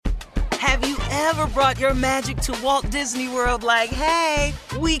Have you ever brought your magic to Walt Disney World like, hey,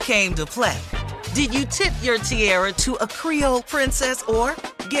 we came to play? Did you tip your tiara to a Creole princess or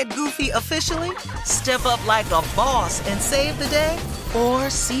get goofy officially? Step up like a boss and save the day? Or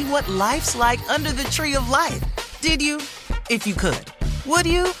see what life's like under the tree of life? Did you? If you could. Would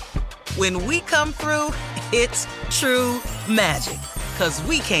you? When we come through, it's true magic. 'Cause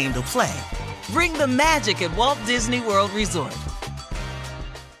we came to play. Bring the magic at Walt Disney World Resort.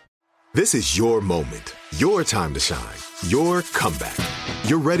 This is your moment, your time to shine, your comeback.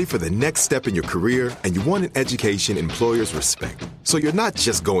 You're ready for the next step in your career, and you want an education employers respect. So you're not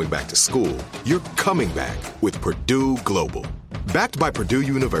just going back to school, you're coming back with Purdue Global. Backed by Purdue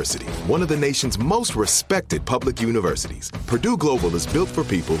University, one of the nation's most respected public universities, Purdue Global is built for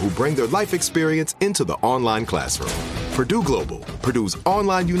people who bring their life experience into the online classroom. Purdue Global, Purdue's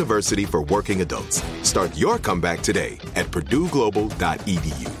online university for working adults. Start your comeback today at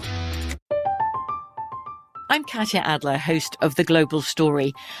purdueglobal.edu. I'm Katya Adler, host of The Global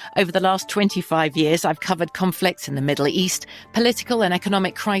Story. Over the last 25 years, I've covered conflicts in the Middle East, political and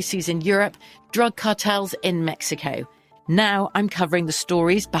economic crises in Europe, drug cartels in Mexico. Now I'm covering the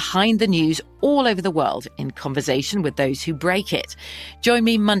stories behind the news all over the world in conversation with those who break it. Join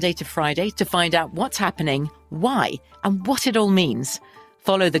me Monday to Friday to find out what's happening, why, and what it all means.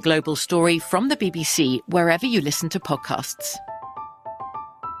 Follow The Global Story from the BBC wherever you listen to podcasts.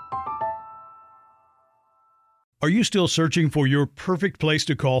 Are you still searching for your perfect place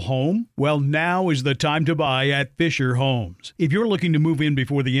to call home? Well, now is the time to buy at Fisher Homes. If you're looking to move in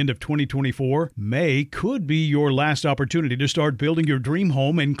before the end of 2024, May could be your last opportunity to start building your dream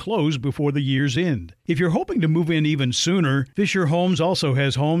home and close before the year's end. If you're hoping to move in even sooner, Fisher Homes also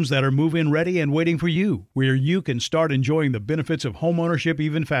has homes that are move-in ready and waiting for you, where you can start enjoying the benefits of homeownership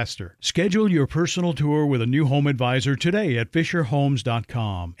even faster. Schedule your personal tour with a new home advisor today at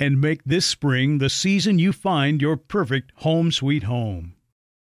FisherHomes.com and make this spring the season you find your perfect home sweet home.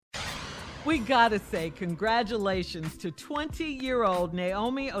 We gotta say congratulations to 20-year-old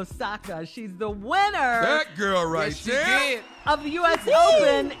Naomi Osaka. She's the winner. That girl right there. Of the U.S.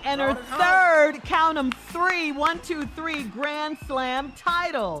 Open and her third, count 'em, 1-2-3 Grand Slam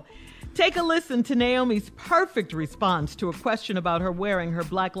title. Take a listen to Naomi's perfect response to a question about her wearing her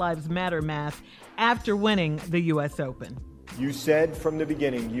Black Lives Matter mask after winning the U.S. Open. You said from the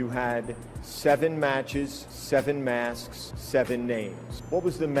beginning you had 7 matches, 7 masks, 7 names. What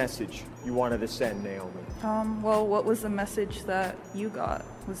was the message you wanted to send, Naomi? Well, what was the message that you got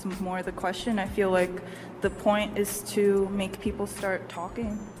was more the question. I feel like the point is to make people start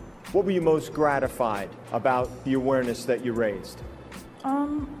talking. What were you most gratified about the awareness that you raised?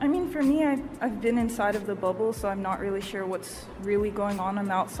 I mean, for me, I've been inside of the bubble, so I'm not really sure what's really going on in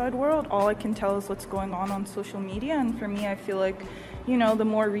the outside world. All I can tell is what's going on social media, and for me, I feel like, you know, the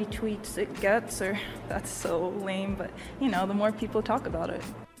more retweets it gets, or that's so lame, but, you know, the more people talk about it.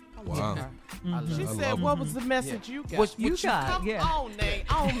 Wow. She said, what was the message you got? What you got, come on,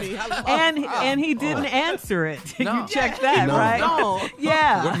 Naomi. And he didn't answer it. You checked that, no, right? No.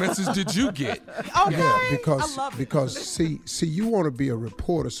 Yeah. What message did you get? Okay. Yeah, because see, you want to be a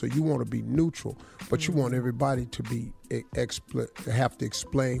reporter, so you want to be neutral, but you want everybody to be have to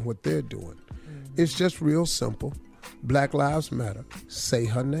explain what they're doing. It's just real simple. Black Lives Matter. Say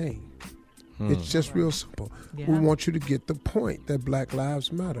her name. It's just real simple. Yeah. We want you to get the point that Black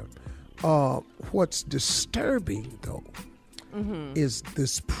Lives Matter. What's disturbing, though, is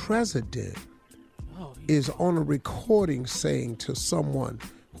this president is on a recording saying to someone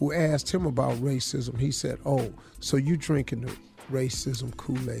who asked him about racism, he said, oh, so you drinking the racism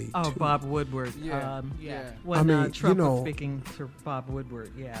Kool-Aid Oh, too. Bob Woodward. When Trump was speaking to Bob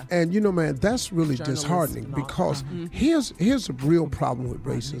Woodward, And, man, that's really disheartening because here's a real problem with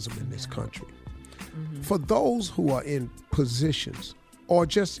racism in this country. For those who are in positions or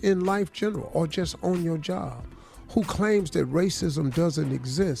just in life general or just on your job who claims that racism doesn't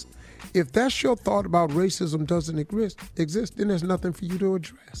exist, if that's your thought about racism doesn't exist, then there's nothing for you to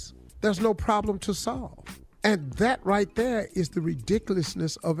address. There's no problem to solve. And that right there is the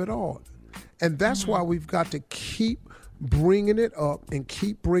ridiculousness of it all. And that's why we've got to keep bringing it up and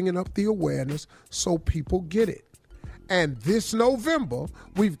keep bringing up the awareness so people get it. And this November,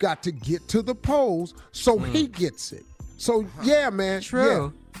 we've got to get to the polls so he gets it. So, yeah, man.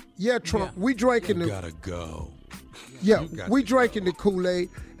 True. Yeah, Trump, we drinking the... gotta go. Yeah, we drinking the Kool-Aid,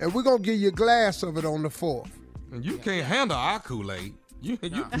 and we're going to give you a glass of it on the 4th. And you can't handle our Kool-Aid. You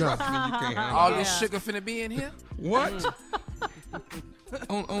trust me, you can't handle All it. this sugar finna be in here? What?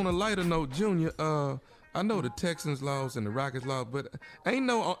 on a lighter note, Junior, I know the Texans lost and the Rockets lost, but ain't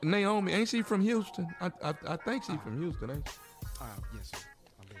no Naomi, ain't she from Houston? I think she's from Houston, ain't she? Yes, sir.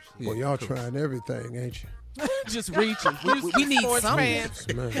 Well, y'all trying everything, ain't you? Just reaching. We need Sports something. fans.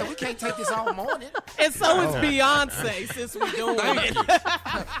 Yeah, we can't take this all morning. And so is Beyonce, since we're doing it.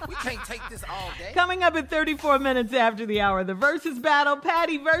 We can't take this all day. Coming up at 34 minutes after the hour, the versus battle,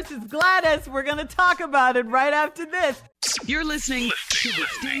 Patty versus Gladys. We're going to talk about it right after this. You're listening to the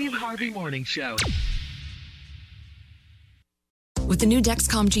Steve Harvey Morning Show. With the new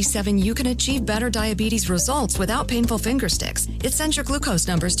Dexcom G7, you can achieve better diabetes results without painful finger sticks. It sends your glucose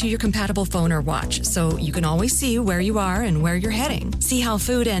numbers to your compatible phone or watch, so you can always see where you are and where you're heading. See how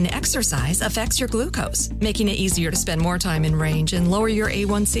food and exercise affects your glucose, making it easier to spend more time in range and lower your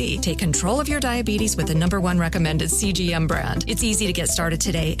A1C. Take control of your diabetes with the #1 recommended CGM brand. It's easy to get started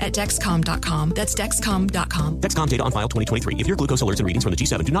today at Dexcom.com. That's Dexcom.com. Dexcom data on file 2023. If your glucose alerts and readings from the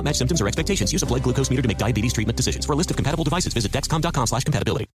G7 do not match symptoms or expectations, use a blood glucose meter to make diabetes treatment decisions. For a list of compatible devices, visit Dexcom.com/compatibility.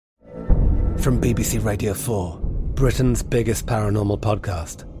 From BBC Radio 4, Britain's biggest paranormal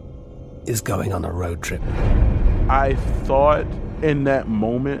podcast is going on a road trip. I thought in that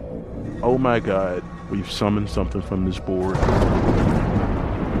moment, oh my God, we've summoned something from this board.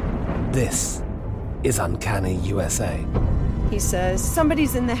 This is Uncanny USA. He says,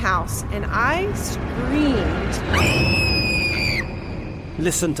 somebody's in the house, and I screamed.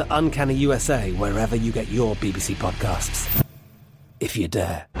 Listen to Uncanny USA wherever you get your BBC podcasts, if you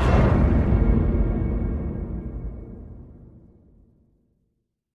dare.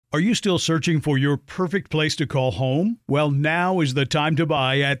 Are you still searching for your perfect place to call home? Well, now is the time to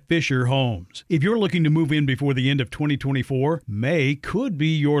buy at Fisher Homes. If you're looking to move in before the end of 2024, May could be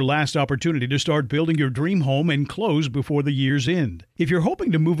your last opportunity to start building your dream home and close before the year's end. If you're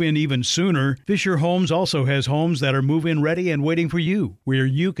hoping to move in even sooner, Fisher Homes also has homes that are move-in ready and waiting for you, where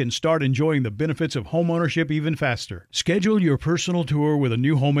you can start enjoying the benefits of homeownership even faster. Schedule your personal tour with a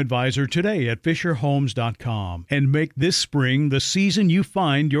new home advisor today at FisherHomes.com and make this spring the season you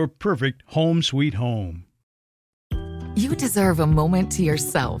find your perfect home sweet home. You deserve a moment to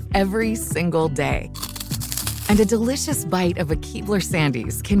yourself every single day. And a delicious bite of a Keebler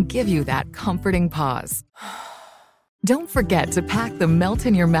Sandies can give you that comforting pause. Don't forget to pack the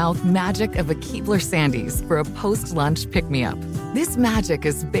melt-in-your-mouth magic of a Keebler Sandies for a post-lunch pick-me-up. This magic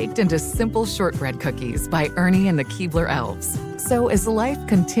is baked into simple shortbread cookies by Ernie and the Keebler Elves. So as life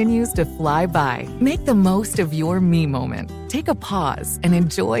continues to fly by, make the most of your me moment. Take a pause and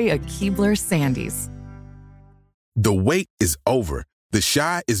enjoy a Keebler Sandies. The wait is over. The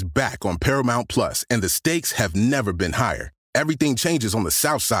Chi is back on Paramount Plus, and the stakes have never been higher. Everything changes on the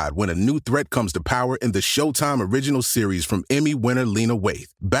South Side when a new threat comes to power in the Showtime original series from Emmy winner Lena Waithe.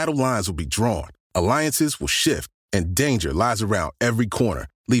 Battle lines will be drawn, alliances will shift, and danger lies around every corner,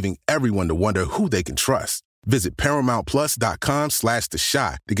 leaving everyone to wonder who they can trust. Visit ParamountPlus.com/The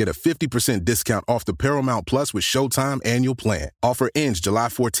Chi to get a 50% discount off the Paramount Plus with Showtime annual plan. Offer ends July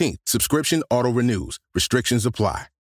 14th. Subscription auto-renews. Restrictions apply.